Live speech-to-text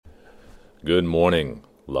Good morning,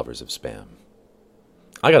 lovers of spam.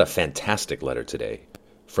 I got a fantastic letter today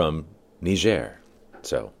from Niger,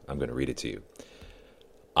 so I'm going to read it to you.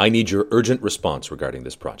 I need your urgent response regarding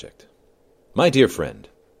this project. My dear friend,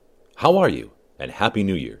 how are you? And Happy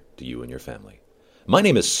New Year to you and your family. My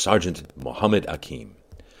name is Sergeant Mohammed Akim.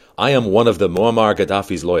 I am one of the Muammar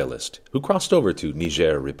Gaddafi's loyalists who crossed over to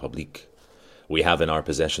Niger Republic. We have in our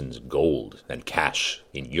possessions gold and cash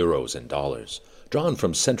in euros and dollars, drawn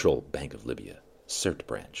from Central Bank of Libya, Sirte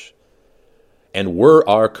branch, and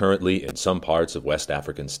are currently in some parts of West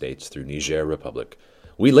African states through Niger Republic.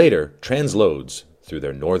 We later transloads through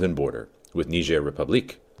their northern border with Niger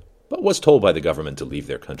Republic, but was told by the government to leave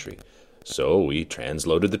their country. So we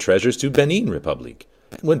transloaded the treasures to Benin Republic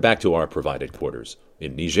and went back to our provided quarters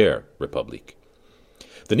in Niger Republic.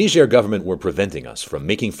 The Niger government were preventing us from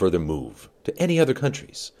making further move to any other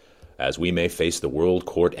countries, as we may face the World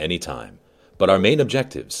Court any time. But our main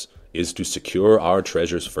objectives is to secure our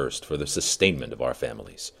treasures first for the sustainment of our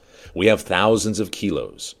families. We have thousands of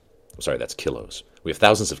kilos. That's kilos. We have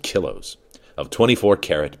thousands of kilos of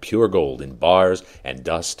 24-karat pure gold in bars and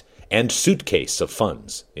dust and suitcase of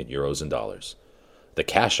funds in euros and dollars. The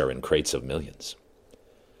cash are in crates of millions.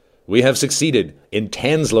 We have succeeded in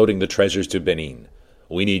transloading the treasures to Benin.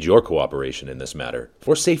 We need your cooperation in this matter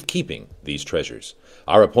for safekeeping these treasures.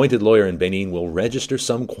 Our appointed lawyer in Benin will register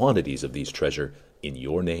some quantities of these treasure in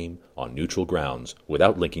your name on neutral grounds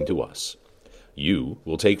without linking to us. You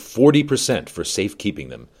will take 40% for safekeeping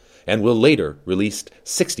them and will later release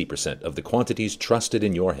 60% of the quantities trusted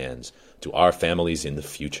in your hands to our families in the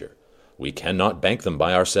future. We cannot bank them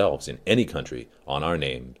by ourselves in any country on our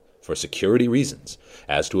name for security reasons,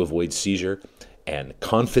 as to avoid seizure and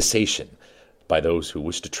confiscation by those who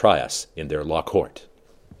wish to try us in their law court.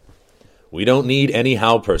 We don't need any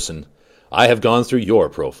how person. I have gone through your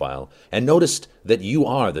profile and noticed that you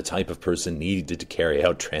are the type of person needed to carry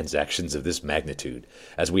out transactions of this magnitude,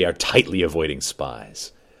 as we are tightly avoiding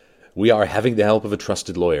spies. We are having the help of a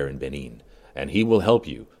trusted lawyer in Benin, and he will help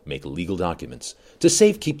you make legal documents to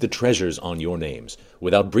safekeep the treasures on your names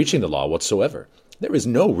without breaching the law whatsoever. There is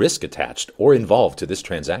no risk attached or involved to this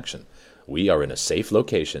transaction. We are in a safe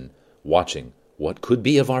location, watching what could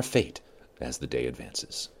be of our fate as the day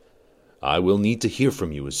advances. I will need to hear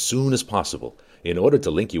from you as soon as possible in order to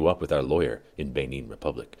link you up with our lawyer in Benin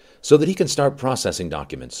Republic so that he can start processing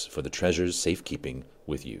documents for the treasure's safekeeping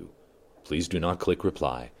with you. Please do not click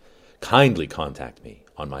reply. Kindly contact me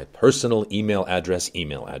on my personal email address,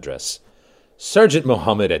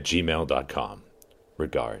 sergeantmohammed@gmail.com.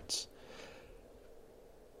 Regards.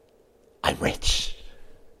 I'm rich.